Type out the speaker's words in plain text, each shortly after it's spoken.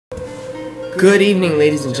Good evening,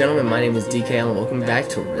 ladies and gentlemen. My name is DK and welcome back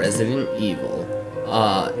to Resident Evil.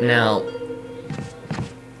 I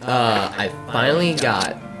finally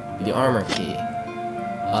got the armor key.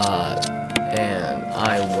 And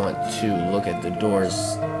I want to look at the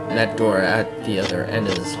doors, that door at the other end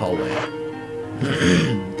of this hallway.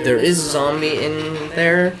 There is a zombie in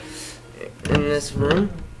there, in this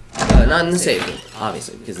room. Not in the safe room,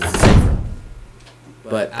 obviously, because it's a safe room.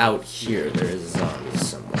 But out here, there is a zombie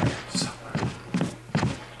somewhere.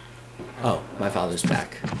 Oh, my father's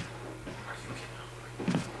back.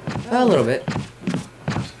 A little bit.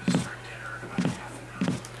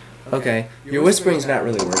 Okay, your whispering's not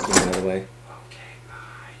really working, by the way.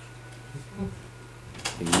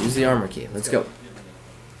 Use the armor key. Let's go.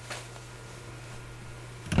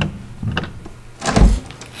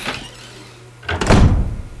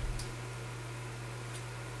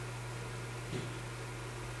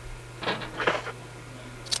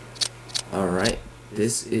 Alright,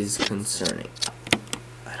 this is concerning.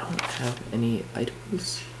 I don't have any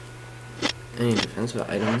items. Any defensive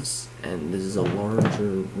items, and this is a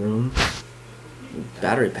larger room.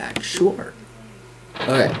 Battery pack, sure.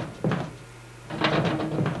 Okay.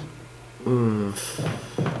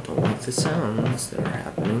 Don't like the sounds that are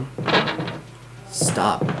happening.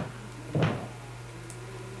 Stop.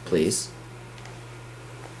 Please.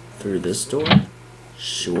 Through this door?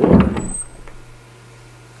 Sure.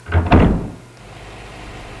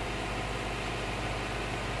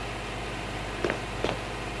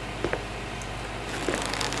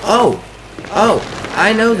 Oh,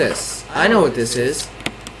 I know this. I know what this is.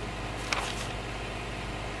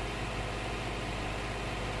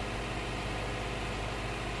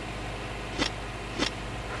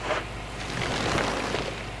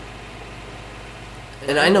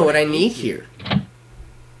 And I know what I need here.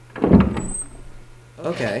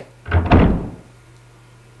 Okay.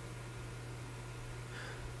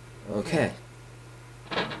 Okay.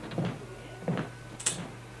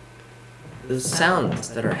 The sounds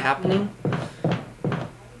that are happening,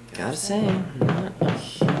 gotta say, I'm not a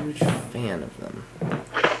huge fan of them.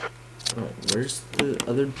 Oh, where's the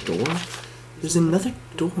other door? There's another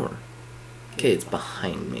door. Okay, it's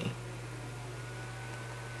behind me.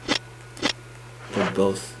 They're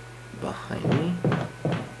both behind me.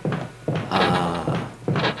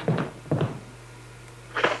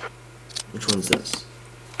 Which one's this?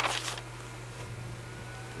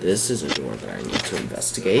 This is a door that I need to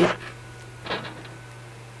investigate.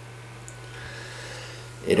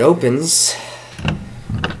 It opens.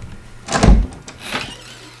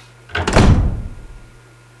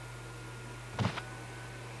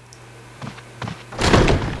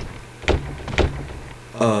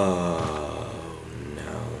 Oh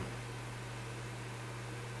no.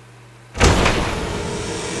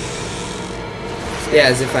 Yeah,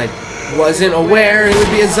 as if I wasn't aware it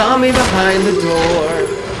would be a zombie behind the door.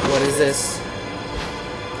 What is this?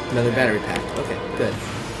 Another battery pack. Okay, good.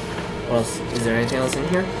 What else? Is there anything else in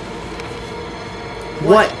here?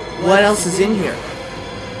 What? What else is in here?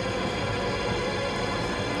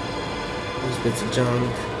 There's bits of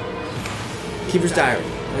junk. Keeper's diary.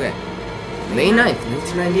 Okay. May 9th,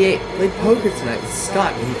 1998. Played poker tonight with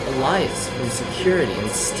Scott and Elias from security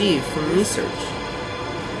and Steve from research.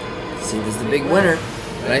 Steve was the big winner,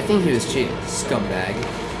 but I think he was cheating. Scumbag.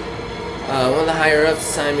 One of the higher ups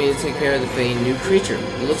assigned me to take care of a new creature.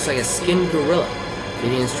 It looks like a skinned gorilla.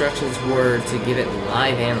 The instructions were to give it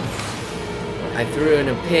live animals. I threw in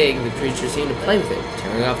a pig, the creature seemed to play with it,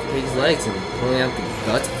 tearing off the pig's legs and pulling out the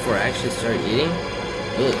guts before I actually started eating.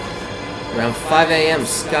 Ugh. Around 5 a.m.,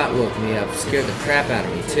 Scott woke me up, scared the crap out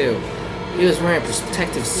of me too. He was wearing a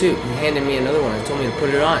protective suit. He handed me another one and told me to put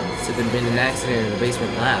it on. Said there'd been an accident in the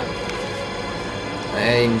basement lab.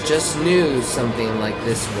 I just knew something like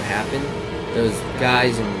this would happen. Those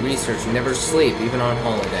guys in research never sleep, even on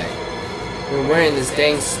holiday. I've been wearing this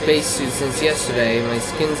dang spacesuit since yesterday. My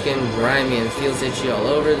skin's getting grimy and feels itchy all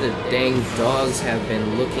over. The dang dogs have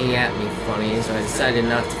been looking at me funny, so I decided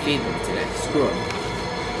not to feed them today. Screw them.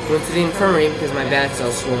 Went to the infirmary because my back's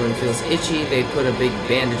all swollen and feels itchy. They put a big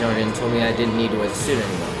bandage on it and told me I didn't need to wear the suit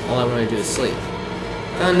anymore. All I wanted to do is sleep.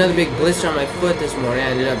 Found another big blister on my foot this morning. I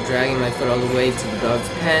ended up dragging my foot all the way to the dog's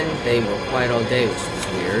pen. They were quiet all day, which was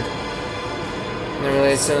weird. And I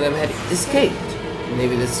realized some of them had escaped.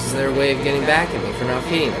 Maybe this is their way of getting back at me for not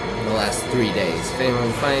feeding them in the last 3 days. If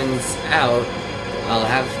anyone finds out, I'll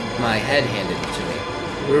have my head handed to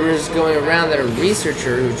me. Rumors going around that a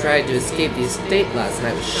researcher who tried to escape the estate last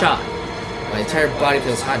night was shot. My entire body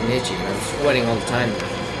feels hot and itchy, and I'm sweating all the time.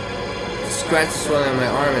 The scratch is swelling on my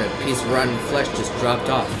arm, and a piece of rotten flesh just dropped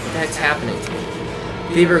off. What the heck's happening to me?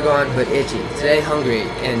 Fever gone, but itchy. Today hungry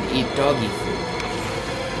and eat doggy food.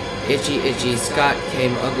 Itchy, itchy. Scott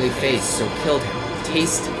came ugly face, so killed him.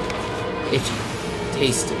 Tasty. Itchy.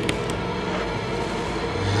 Tasty.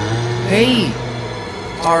 Hey!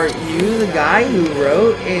 Are you the guy who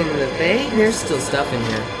wrote in the thing? There's still stuff in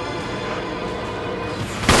here.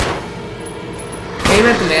 Aim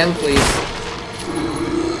at the man, please.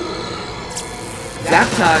 Zap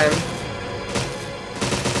time.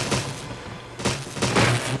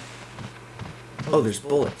 Oh, there's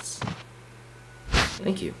bullets.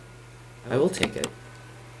 Thank you. I will take it.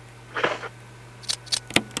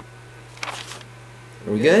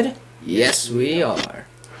 Are we good? Yes, we are.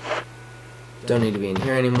 Don't need to be in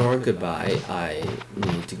here anymore. Goodbye. I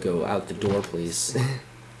need to go out the door, please.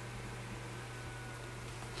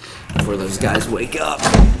 Before those guys wake up.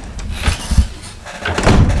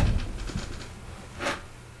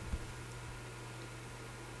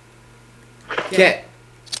 Okay.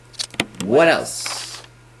 What else?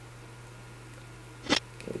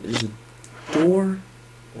 Okay, there's a door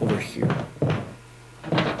over here.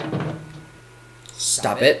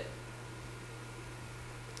 Stop it.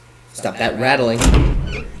 Stop that rattling.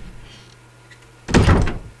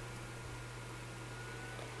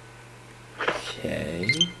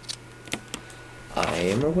 Okay. I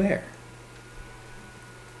am aware.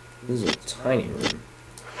 This is a tiny room.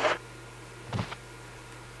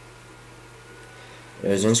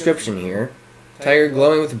 There's an inscription here. Tiger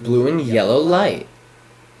glowing with blue and yellow light.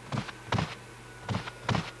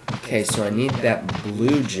 Okay, so I need that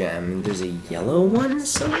blue gem. There's a yellow one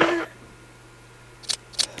somewhere?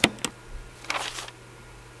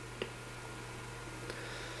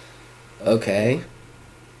 Okay.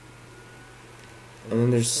 And then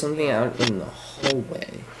there's something out in the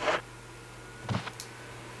hallway.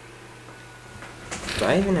 Do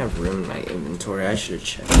I even have room in my inventory? I should have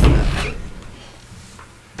checked that.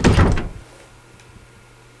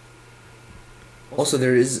 Also,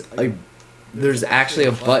 there's actually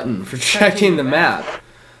a button for checking the map.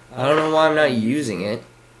 I don't know why I'm not using it.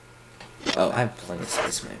 Oh, I have plenty of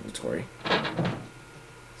space in my inventory.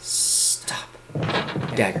 Stop.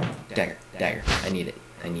 Dagger, dagger, dagger. I need it.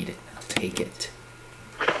 I need it. I'll take it.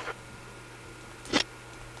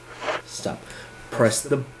 Stop. Press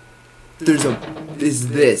the... Is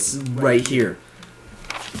this right here.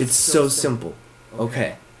 It's so simple.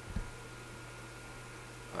 Okay.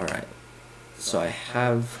 Alright. So I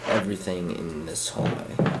have everything in this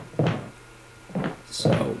hallway.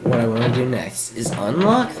 So what I want to do next is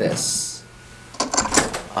unlock this.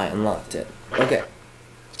 I unlocked it. Okay.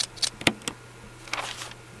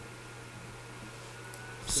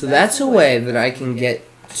 So that's a way that I can get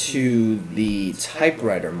to the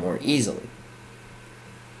typewriter more easily.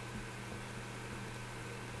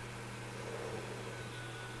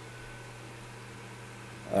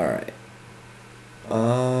 Alright.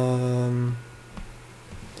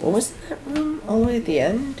 What was in that room all the way at the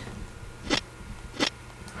end?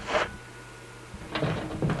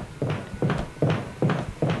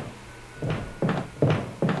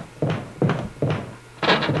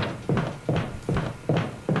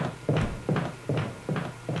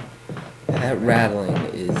 That rattling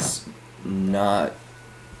is not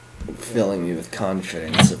filling me with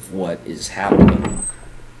confidence of what is happening.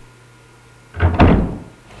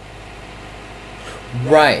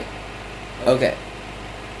 Right. Okay.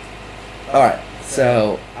 Alright,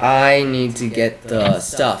 so I need to get the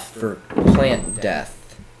stuff for plant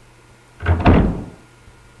death.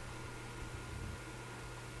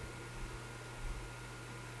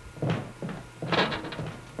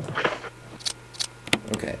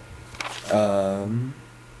 Okay.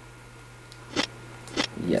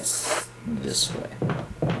 Yes, this way.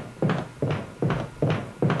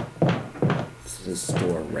 It's this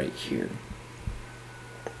door right here.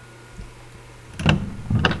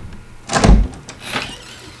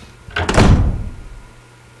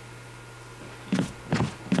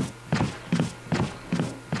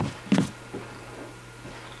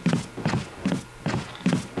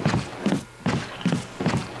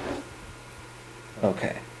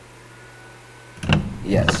 Okay.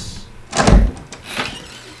 Yes.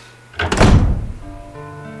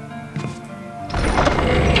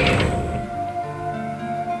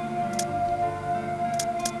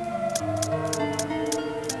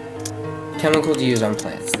 Chemical to use on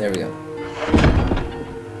plants. There we go.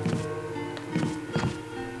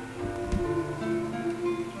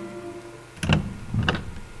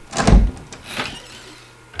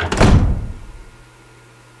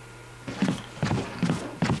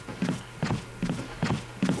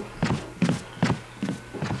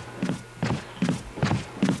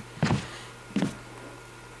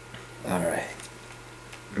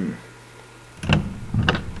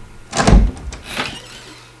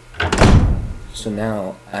 So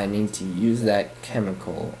now I need to use that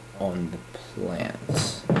chemical on the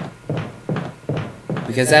plant.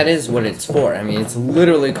 Because that is what it's for. I mean, it's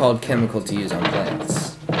literally called chemical to use on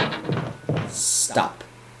plants. Stop.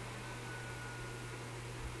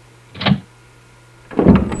 The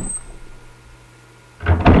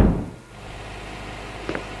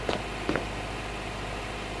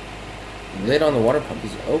lid on the water pump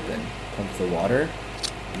is open. Pump the water?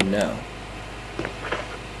 No.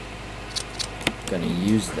 Gonna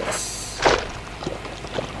use this.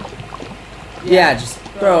 Yeah, just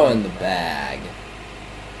throw in the bag.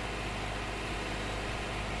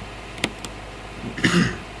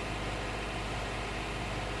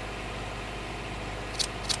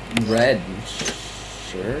 Red,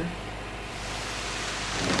 sure.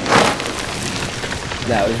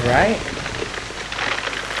 That was right.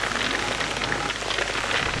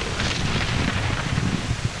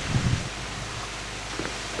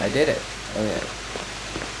 I did it. Okay.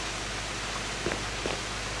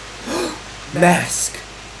 Mask.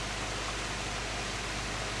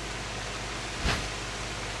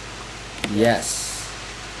 Yes.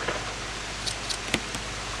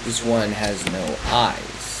 This one has no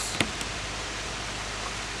eyes.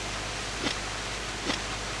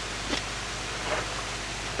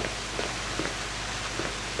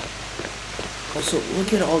 Also,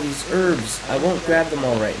 look at all these herbs. I won't grab them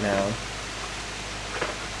all right now.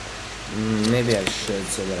 Maybe I should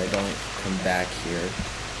so that I don't come back here.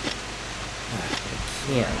 I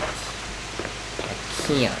can't. I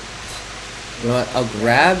can't. You know what? I'll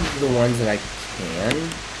grab the ones that I can.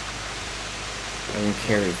 And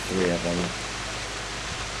carry 3 of them.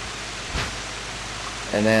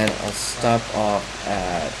 And then I'll stop off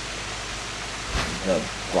at the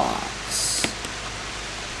box.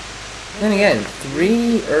 Then again,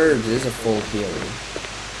 3 herbs is a full healing.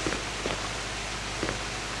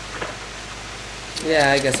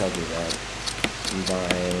 Yeah, I guess I'll do that.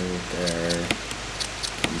 Combine there.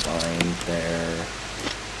 Combine there.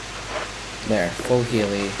 There, full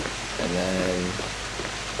Healy. And then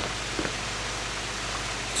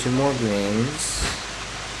 2 more greens.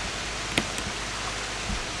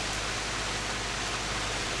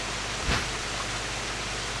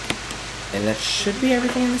 And that should be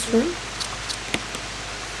everything in this room.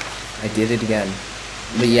 I did it again.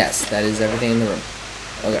 But yes, that is everything in the room.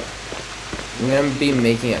 Okay. I'm going to be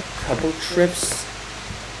making a couple trips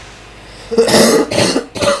to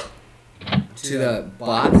the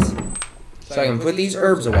box so I can put these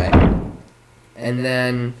herbs away. And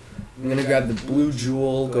then I'm going to grab the blue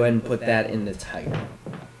jewel, go ahead and put that in the tiger.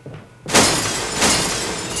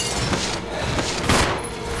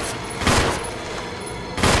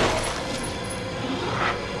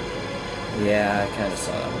 Yeah, I kind of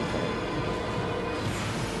saw that one coming.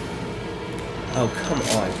 Oh, come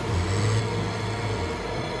on.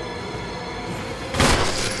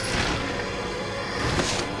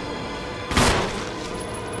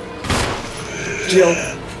 Jill.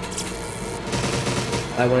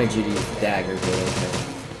 I wanted you to use the dagger, but okay.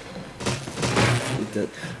 The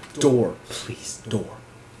door, please, door.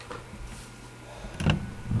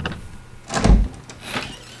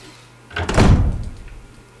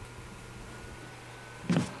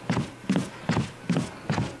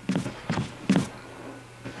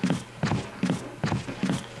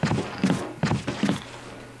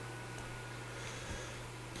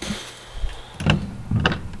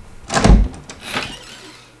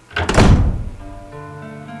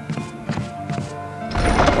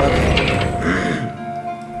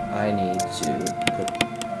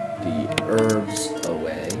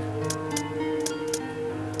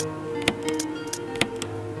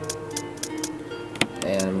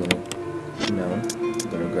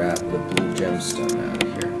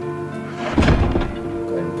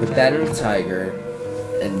 That in the tiger,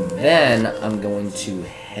 and then I'm going to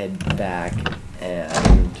head back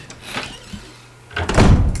and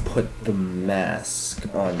put the mask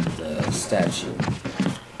on the statue.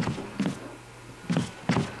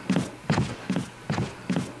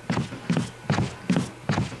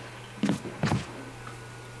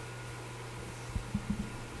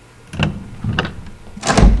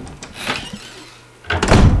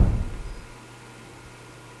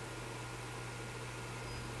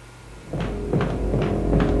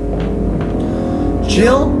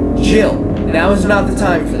 Jill, now is not the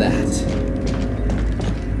time for that.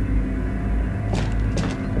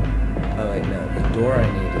 Oh wait, no, the door I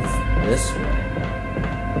need is this way.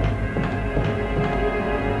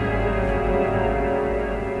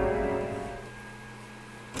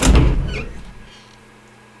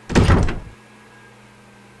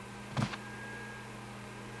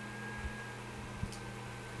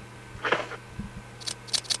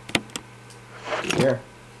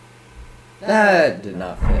 That did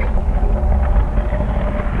not fit.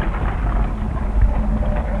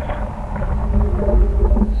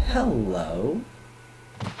 Hello?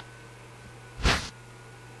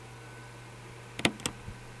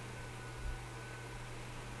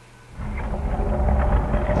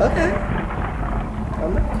 Okay.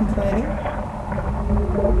 I'm not complaining.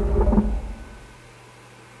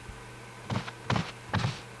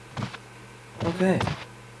 Okay.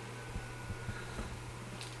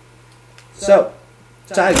 So,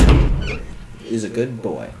 Tiger is a good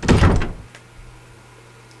boy.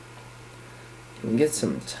 Can we get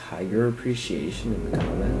some tiger appreciation in the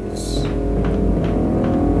comments?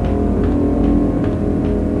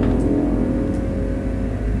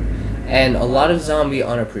 And a lot of zombie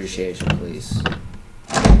unappreciation, please.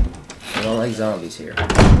 I don't like zombies here.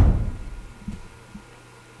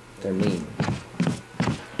 They're mean.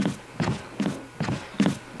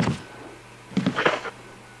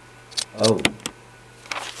 Oh.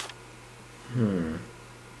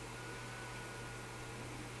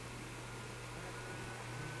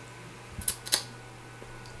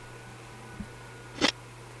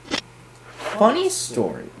 Funny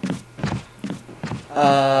story.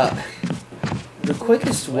 The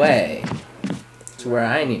quickest way to where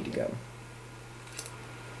I need to go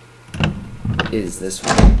is this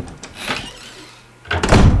one.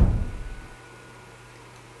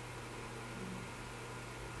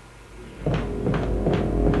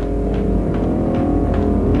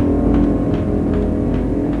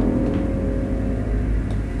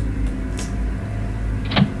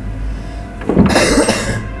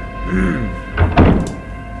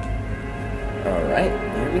 Alright,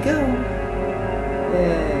 here we go.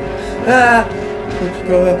 Yay. Ah! Let's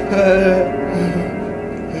go.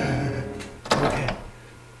 Okay.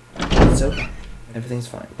 It's okay. Everything's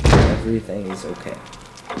fine. Everything is okay.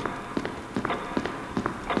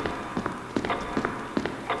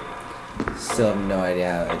 Still have no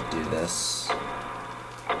idea how I do this.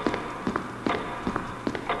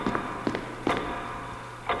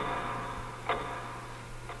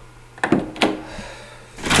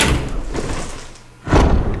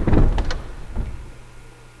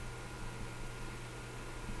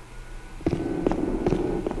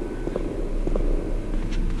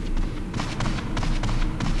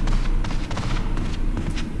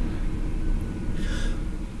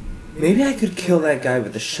 Maybe I could kill that guy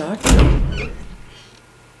with a shotgun.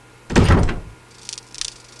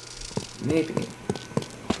 Maybe.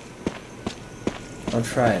 I'll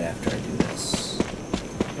try it after I do this.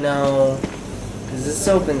 No, because this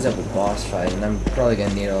opens up a boss fight, and I'm probably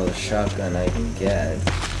gonna need all the shotgun I can get.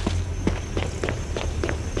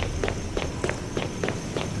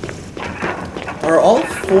 Are all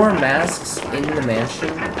 4 masks in the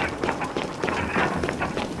mansion?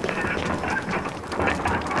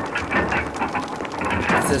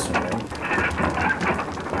 This one, right?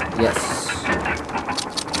 Yes.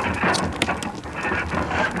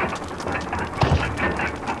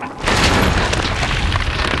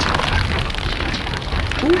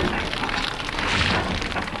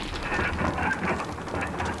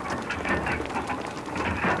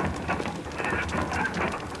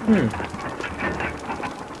 Ooh.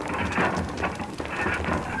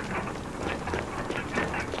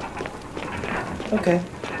 Okay.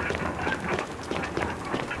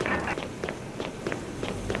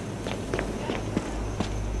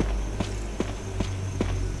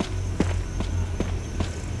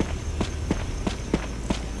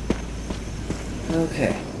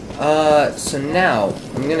 Okay, so now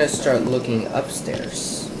I'm gonna start looking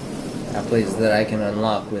upstairs at places that I can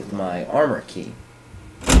unlock with my armor key.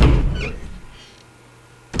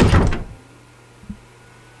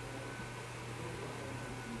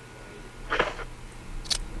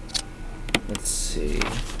 Let's see.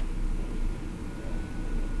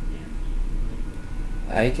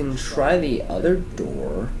 I can try the other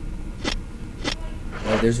door.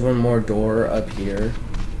 Well, there's one more door up here.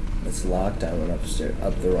 It's locked. I went upstairs,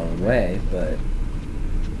 up the wrong way, but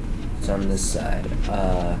it's on this side.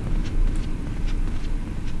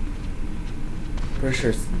 Pretty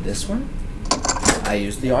sure it's this one. I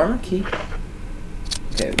used the armor key.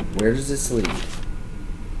 Okay, where does this lead?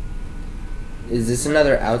 Is this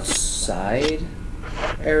another outside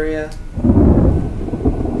area?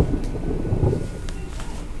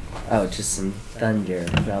 Oh, just some thunder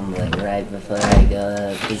rumbling right before I go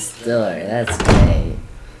up this door. That's great.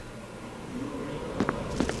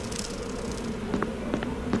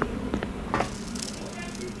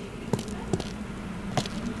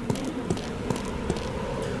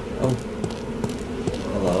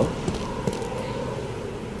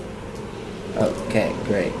 Okay,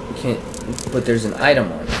 great. But there's an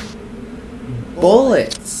item on it.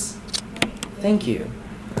 bullets! Thank you.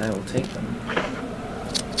 I will take them.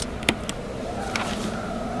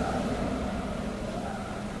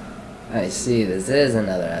 I see, this is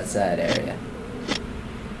another outside area.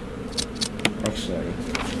 Actually.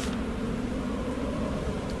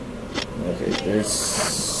 Okay, there's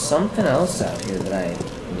something else out here that I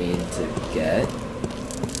need to get.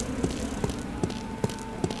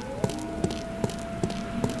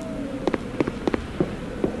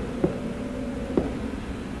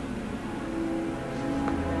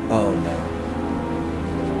 Oh no.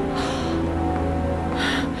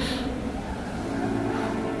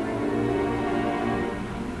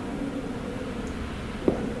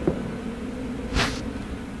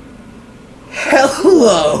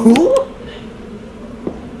 Hello?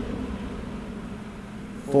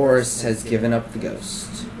 Forrest has given up the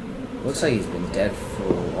ghost. Looks like he's been dead for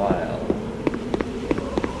a while.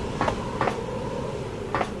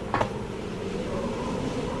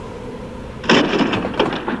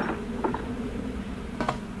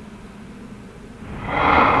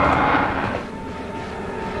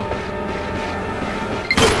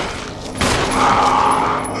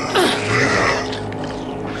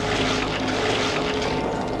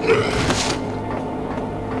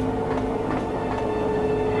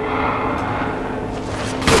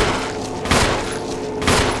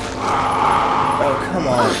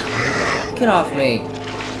 Get off me!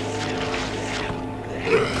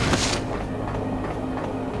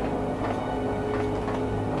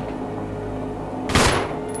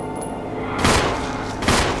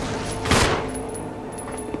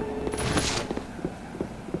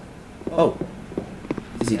 Oh.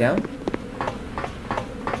 Is he down?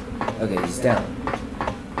 Okay, he's down.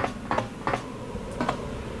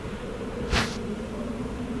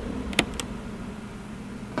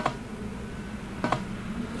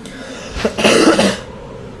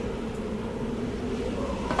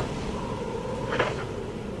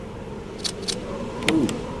 Ooh.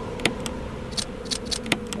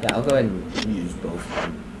 Yeah, I'll go ahead and use both of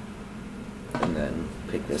them. And then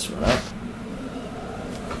pick this one up.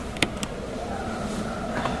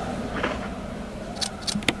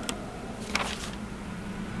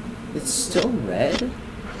 It's still red?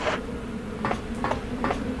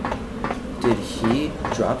 Did he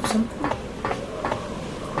drop something?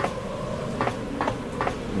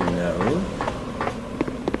 No.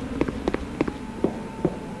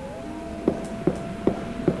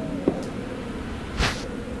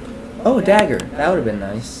 Oh, a dagger. That would have been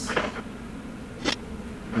nice.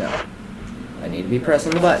 No. I need to be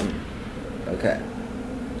pressing the button. Okay.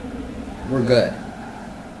 We're good.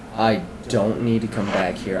 I don't need to come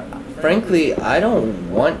back here. Frankly, I don't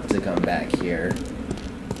want to come back here.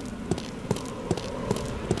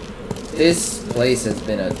 This place has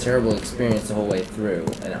been a terrible experience the whole way through,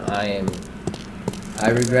 and I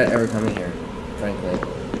regret ever coming here, frankly.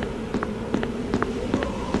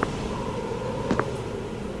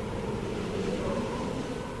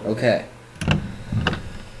 Okay.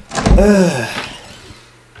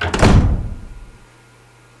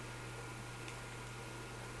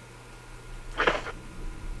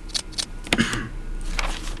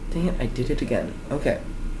 Dang it, I did it again. Okay.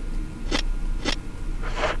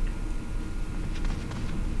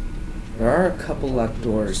 There are a couple locked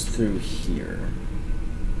doors through here.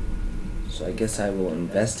 So I guess I will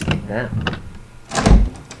investigate that.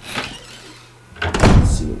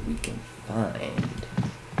 Let's see what we can find.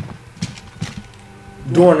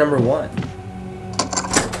 Door number 1.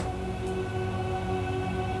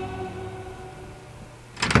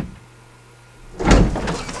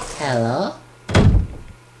 Hello?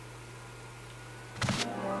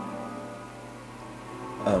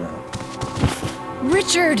 Oh no.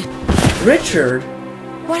 Richard! Richard?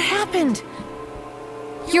 What happened?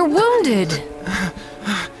 You're wounded.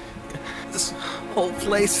 This whole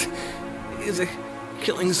place is a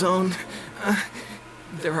killing zone.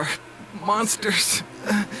 There are monsters.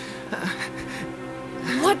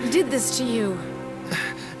 What did this to you?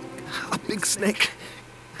 A big snake.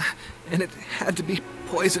 And it had to be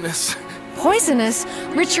poisonous. Poisonous?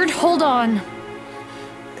 Richard, hold on.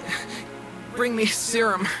 Bring me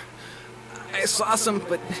serum. I saw some,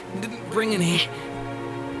 but didn't bring any.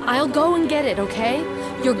 I'll go and get it, okay?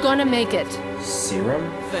 You're gonna make it.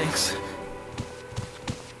 Serum? Thanks.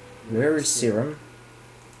 Where is serum?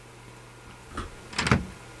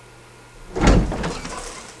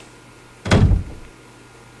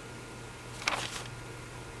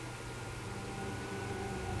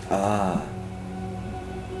 Ah.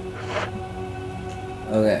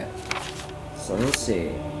 Okay. So let's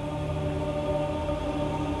see.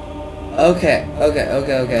 Okay.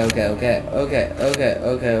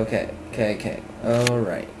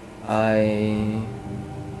 Alright. I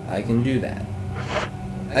can do that.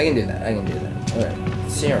 I can do that.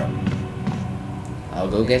 Alright. Serum. I'll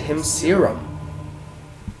go get him serum.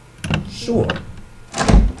 Sure.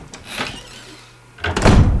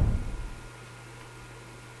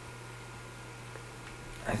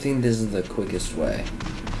 I think this is the quickest way.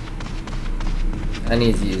 I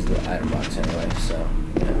need to use the item box anyway, so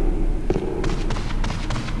yeah.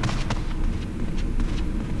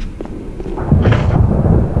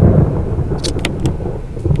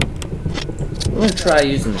 I'm gonna try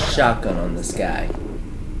using the shotgun on this guy.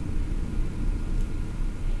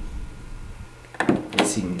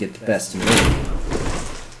 Guess he can get the best of me.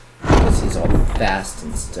 Because he's all fast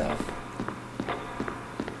and stuff.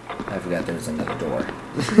 I forgot there was another door.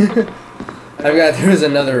 I forgot there was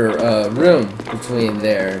another room between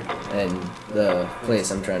there and the place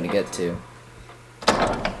I'm trying to get to.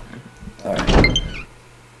 Alright.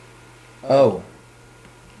 Oh.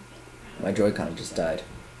 My Joy-Con just died.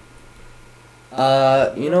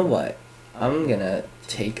 You know what? I'm gonna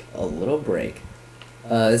take a little break.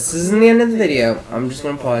 This isn't the end of the video. I'm just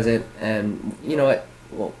gonna pause it, and you know what?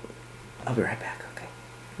 Well, I'll be right back, okay?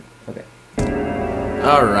 Okay.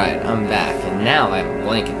 Alright, I'm back, and now I have a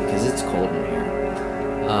blanket because it's cold in here.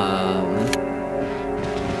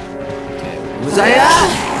 Okay, was I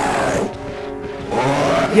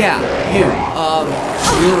yeah, you, you're, ow.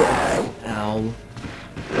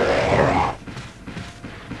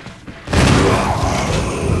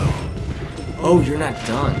 Oh, you're not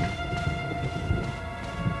done.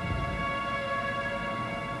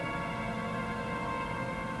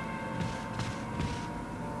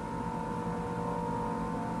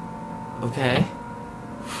 Okay.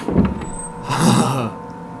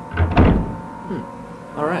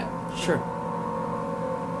 Alright, sure.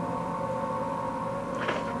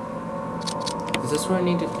 Is this where I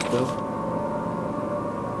need to go?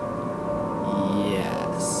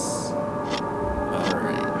 Yes.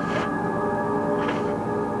 Alright.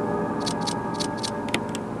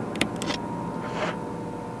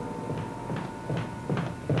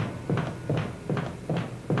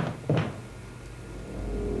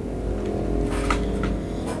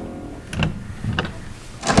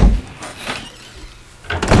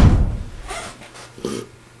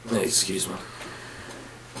 Excuse me.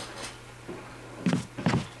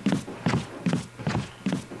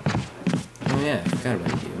 Oh yeah, I forgot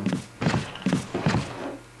about you.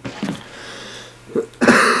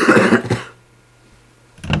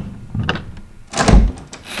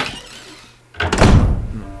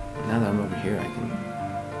 Now that I'm over here, I can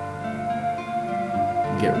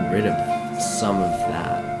get rid of some of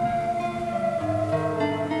that.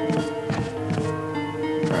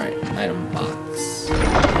 Alright, item box.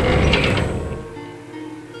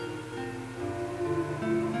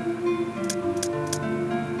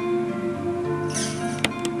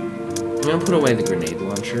 I'm gonna put away the grenade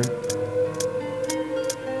launcher.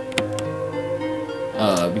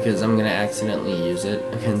 Because I'm gonna accidentally use it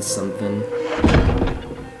against something.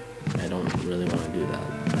 I don't really want to do that.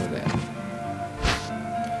 Okay.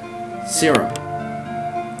 Serum.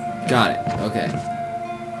 Got it. Okay.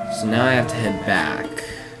 So now I have to head back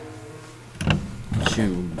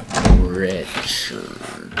to Richard.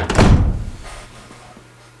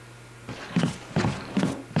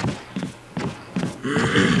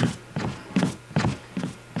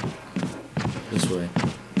 This way.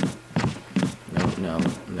 No.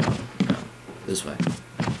 This way.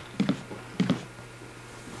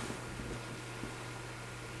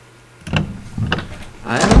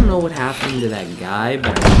 I don't know what happened to that guy,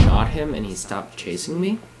 but I shot him and he stopped chasing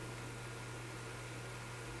me.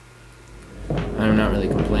 I'm not really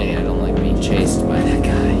complaining, I don't like being chased by that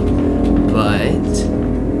guy. But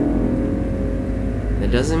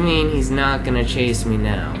that doesn't mean he's not gonna chase me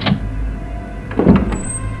now.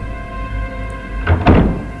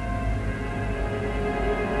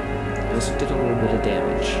 Just did a little bit of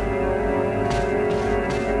damage.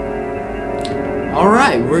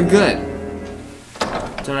 Alright, we're good.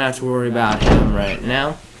 Don't have to worry about him right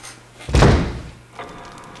now.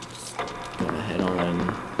 Just gonna head on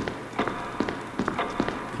and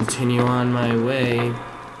continue on my way.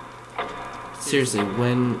 Seriously,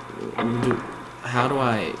 how do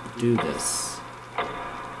I do this?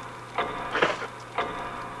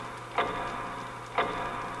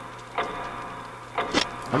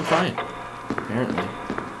 I'm fine, apparently.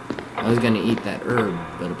 I was gonna eat that herb,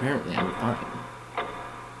 but apparently I'm fine.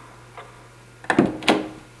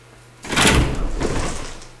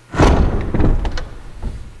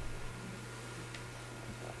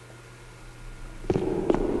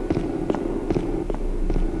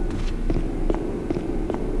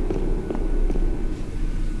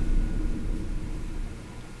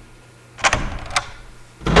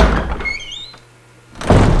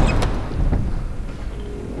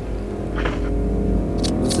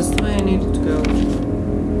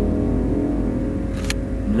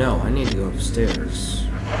 no, I need to go upstairs.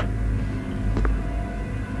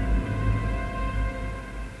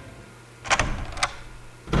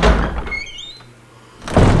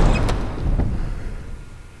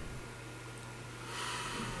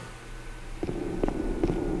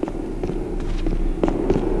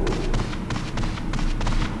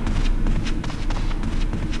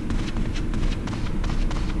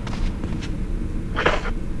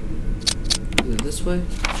 This way?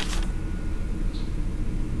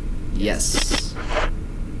 Yes.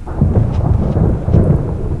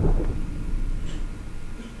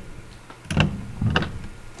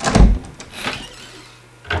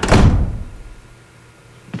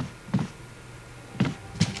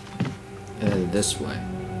 And this way.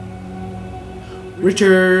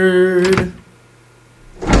 Richard!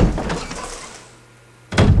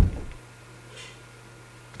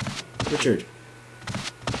 Richard.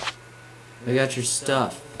 I got your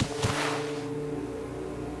stuff.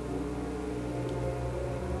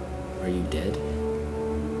 Are you dead?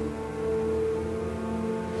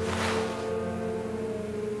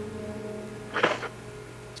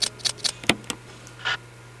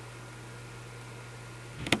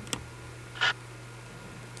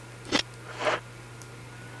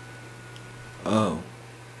 Oh.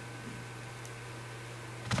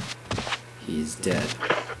 He's dead.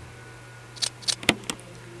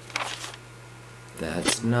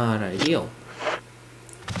 That's not ideal.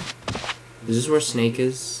 Is this where Snake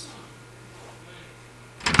is?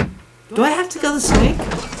 Do I have to kill the snake?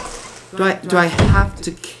 Do I have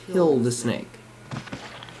to kill the snake?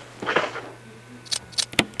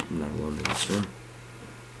 I'm not alone in this room.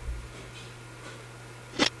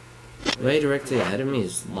 The way directly ahead of me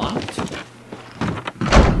is locked.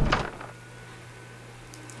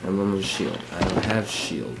 Emblem with shield. I don't have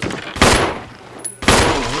shield.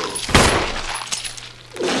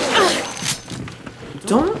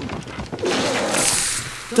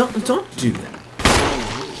 Don't do that.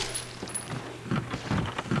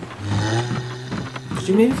 Could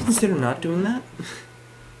you maybe consider not doing that?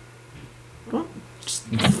 Don't just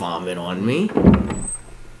vomit on me.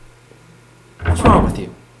 What's wrong with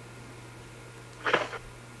you?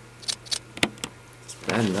 It's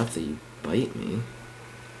bad enough that you bite me.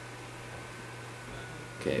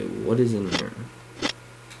 Okay, what is in here?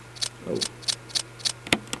 Oh.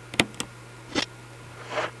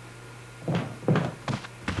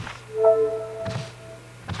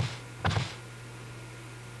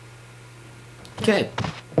 Okay.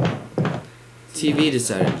 TV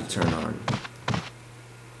decided to turn on.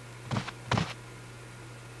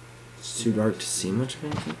 It's too dark to see much of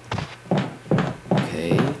anything.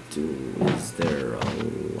 Okay, is there a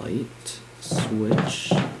light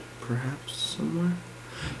switch perhaps somewhere?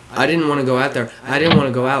 I didn't want to go out there. I didn't want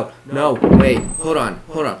to go out. No, wait, hold on,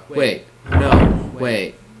 wait, no,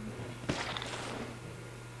 wait.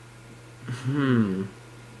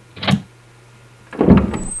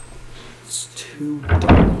 It's too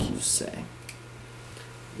dark, you say.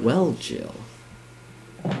 Well, Jill,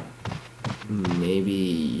 maybe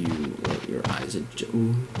you let your eyes adjust.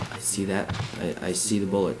 Ooh, I see that. I see the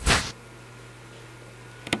bullets.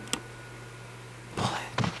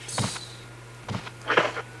 Bullets.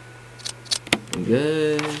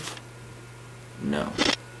 Good. No,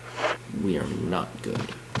 we are not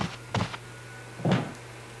good.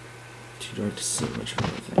 Too dark to see much of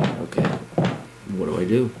anything. Okay, what do I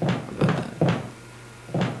do about that?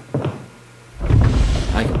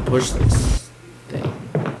 I can push this thing.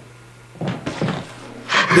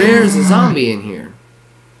 There's a zombie in here.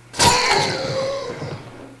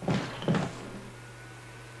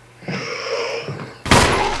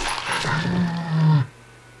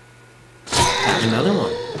 Another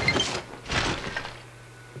one.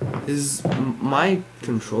 Is my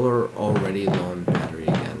controller already low on battery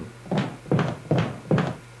again?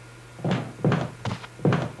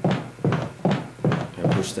 Can I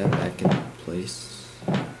push that back into place?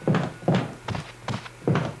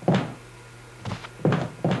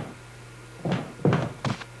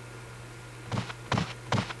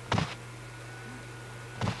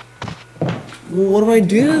 Well, what do I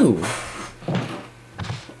do?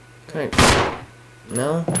 Can I...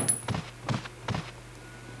 No?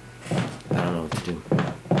 I don't know what to do.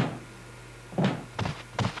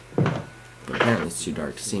 But apparently it's too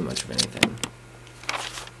dark to see much of anything.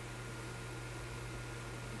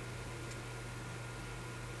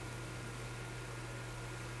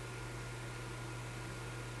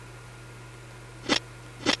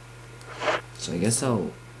 So I guess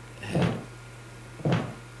I'll head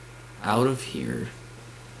out of here,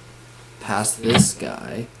 past this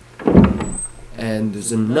guy, and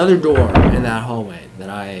there's another door in that hallway that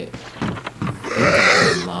I think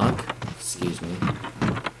Unlock. Excuse me.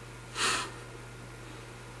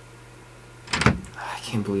 I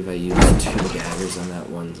can't believe I used 2 daggers on that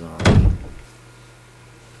one zombie.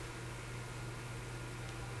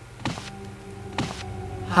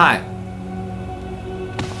 Hi.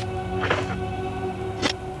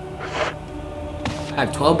 I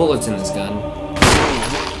have 12 bullets in this gun.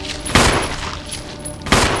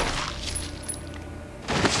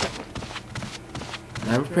 And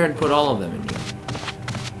I'm prepared to put all of them in here.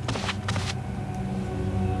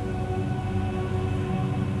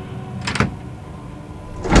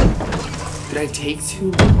 Did I take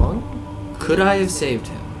too long? Could I have saved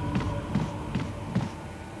him?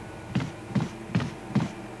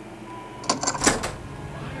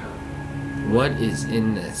 What is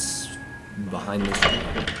in this behind this door?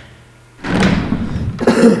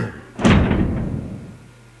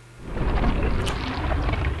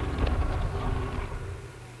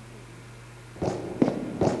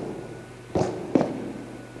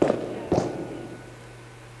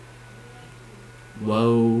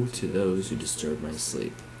 Woe to those who disturb my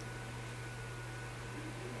sleep.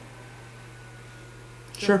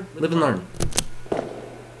 Sure, live and learn.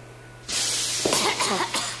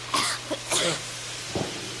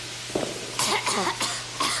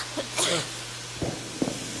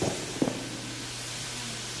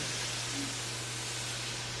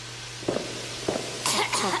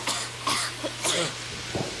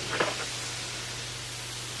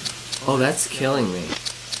 Oh, that's killing me.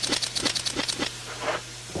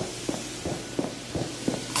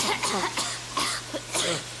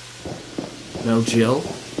 No, Jill?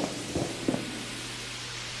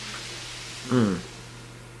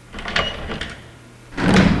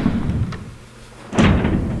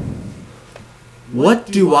 What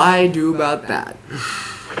do I do about that?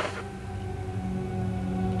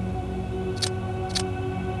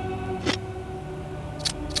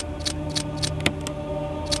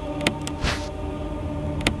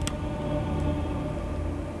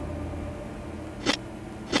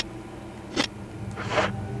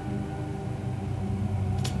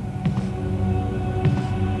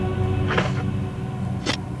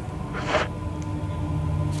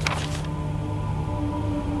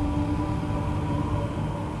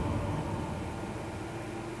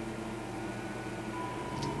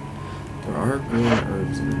 There are green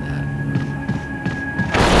herbs in that room.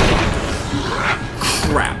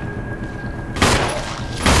 Crap.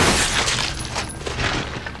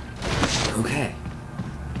 Okay.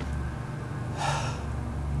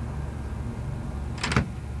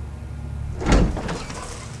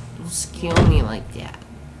 Don't scale me like that.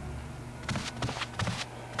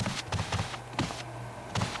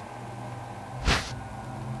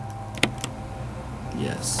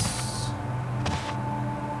 Yes.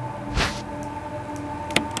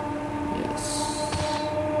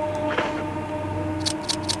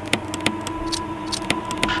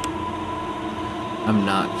 I'm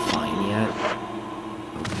not fine yet.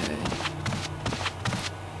 Okay.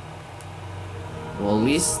 Well, at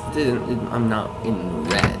least I'm not in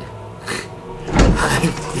red. I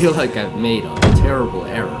feel like I've made a terrible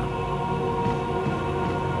error.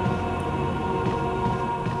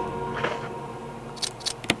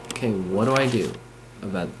 Okay, what do I do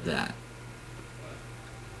about that?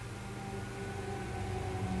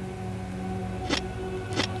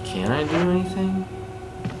 Can I do anything?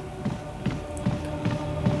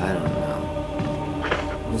 I don't know.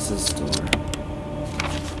 What's this door?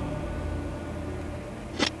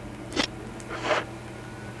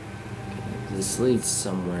 Okay, this leads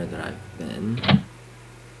somewhere that I've been.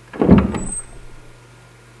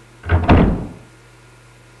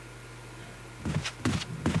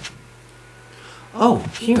 Oh,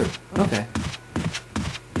 here. Okay.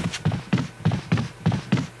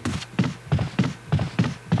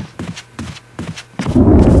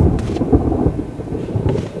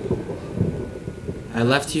 I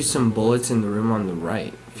left you some bullets in the room on the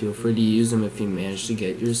right. Feel free to use them if you manage to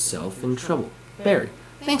get yourself in trouble. Barry.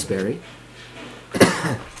 Thanks, Barry.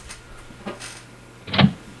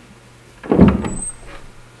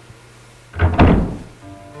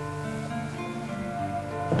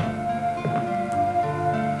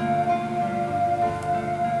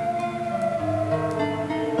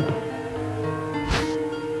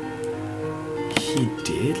 He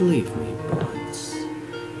did leave me bullets.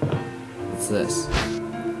 What's this?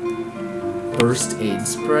 First aid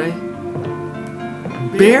spray?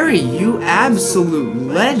 Barry, you absolute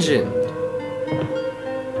legend!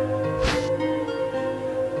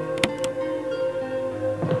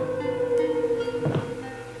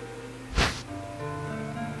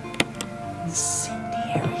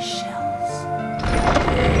 Incendiary shells.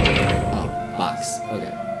 Oh, box. box.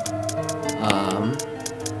 Okay.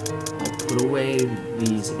 I'll put away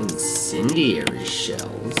these incendiary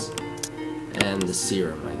shells. And the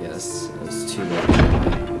serum, I guess. Those two. Okay,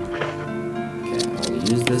 I'll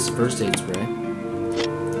use this first aid spray.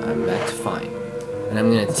 I'm back to fine. And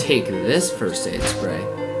I'm gonna take this first aid spray.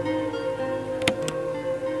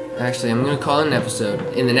 Actually, I'm gonna call it an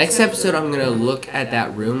episode. In the next episode, I'm gonna look at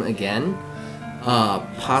that room again.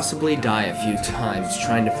 Possibly die a few times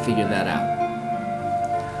trying to figure that out.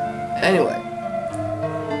 Anyway.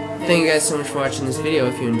 Thank you guys so much for watching this video.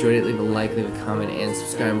 If you enjoyed it, leave a like, leave a comment, and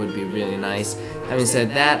subscribe would be really nice. Having said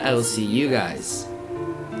that, I will see you guys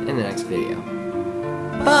in the next video.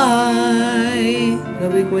 Bye! No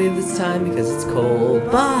big wave this time because it's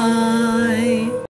cold. Bye!